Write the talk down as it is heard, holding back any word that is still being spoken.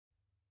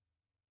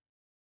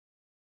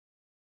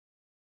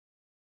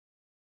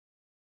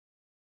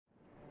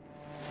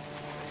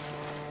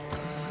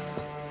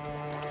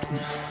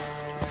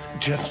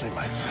Gently,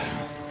 my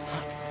friend.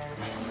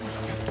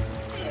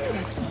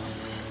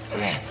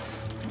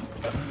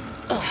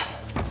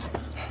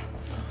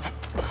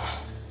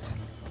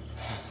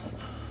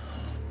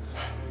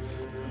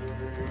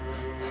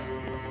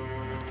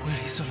 Will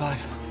he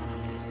survive?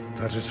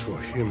 That is for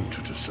him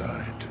to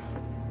decide.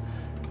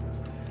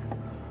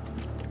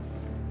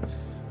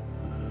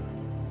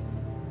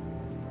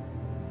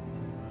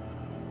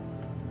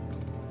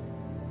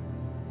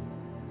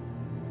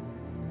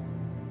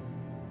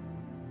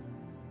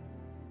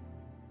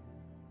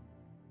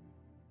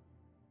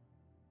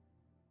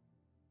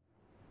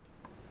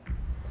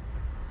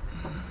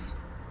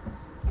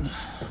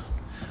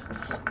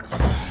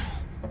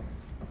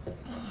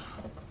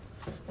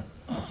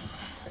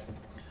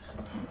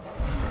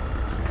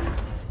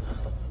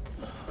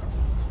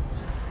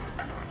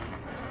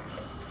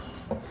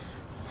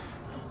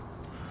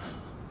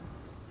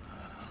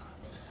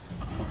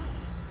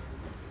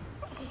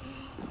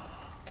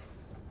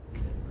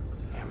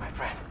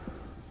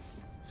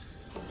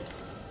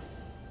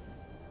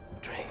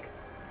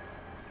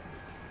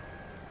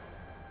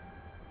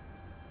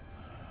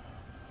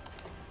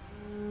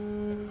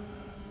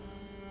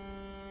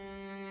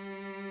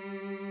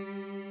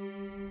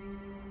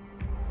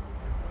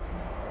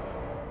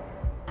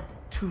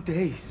 2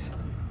 days.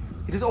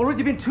 It has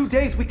already been 2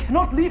 days. We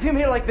cannot leave him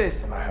here like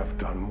this. I have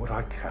done what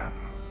I can.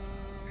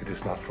 It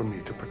is not for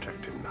me to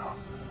protect him now.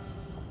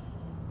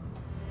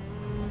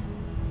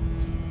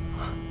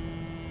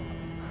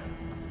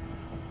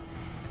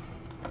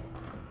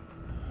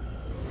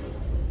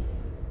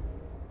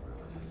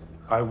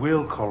 I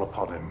will call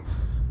upon him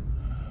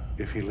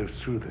if he lives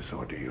through this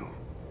ordeal.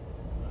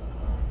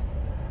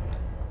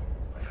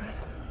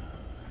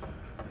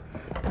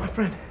 My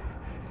friend,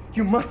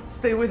 you must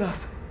stay with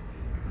us.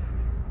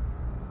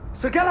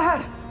 Sir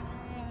Galahad!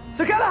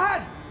 Sir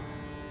Galahad!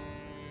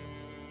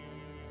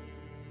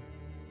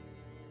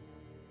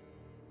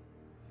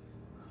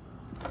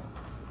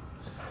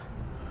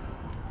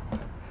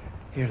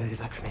 Here, Lady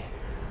Lakshmi.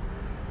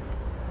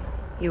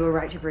 You were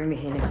right to bring me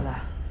here,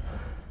 Nicola.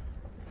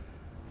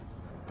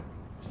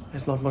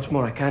 There's not much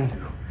more I can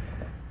do.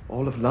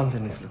 All of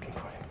London is looking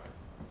for him.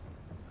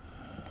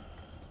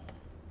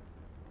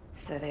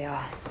 So they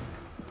are.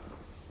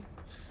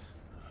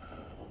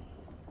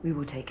 We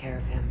will take care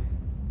of him.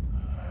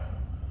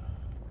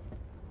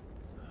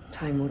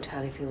 Time will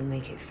tell if he will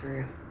make it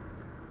through.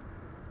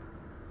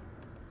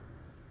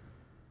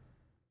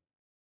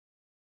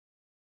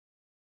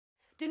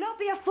 Do not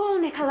be a fool,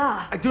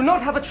 Nicola! I do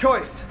not have a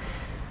choice.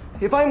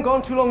 If I am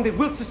gone too long, they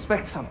will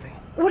suspect something.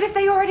 What if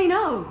they already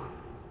know?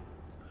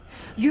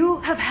 You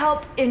have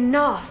helped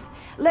enough.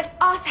 Let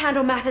us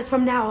handle matters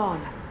from now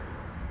on.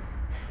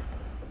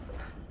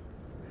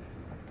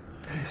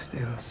 There is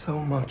still so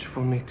much for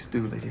me to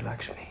do, Lady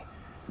Lakshmi.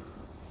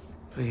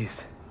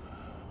 Please,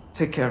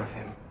 take care of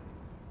him.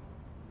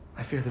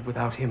 I fear that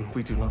without him,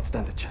 we do not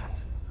stand a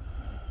chance.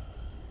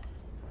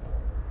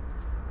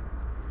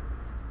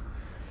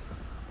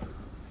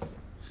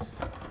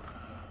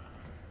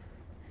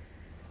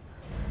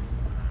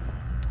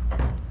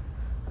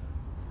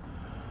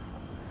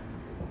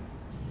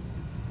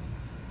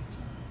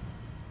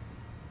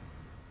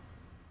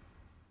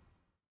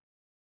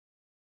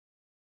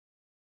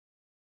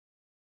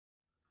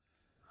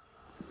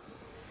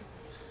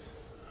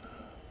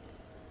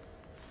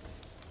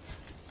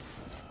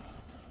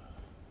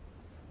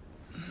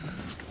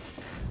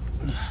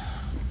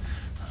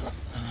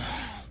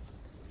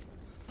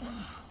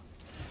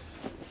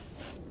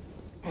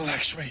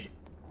 Lakshmi.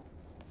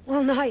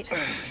 Well, Knight,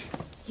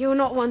 you're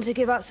not one to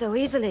give up so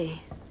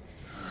easily.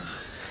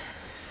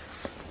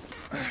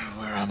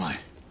 Where am I?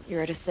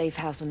 You're at a safe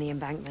house on the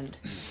embankment.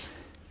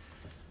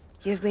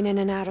 You've been in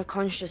and out of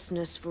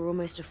consciousness for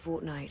almost a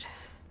fortnight.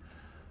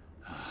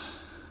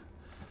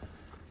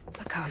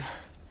 But come,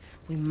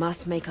 we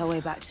must make our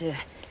way back to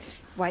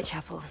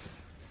Whitechapel.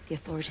 The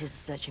authorities are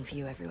searching for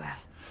you everywhere.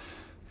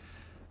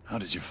 How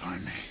did you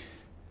find me?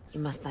 You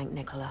must thank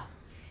Nicola.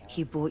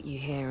 He brought you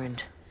here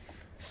and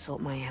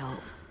sought my help.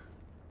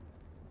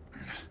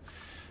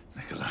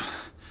 Nicola.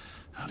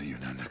 How do you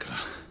know Nicola?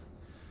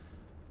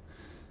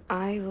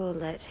 I will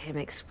let him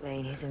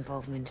explain his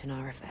involvement in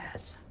our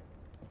affairs.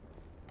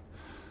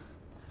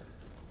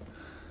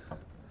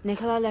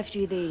 Nicola left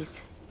you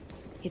these.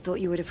 He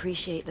thought you would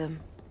appreciate them.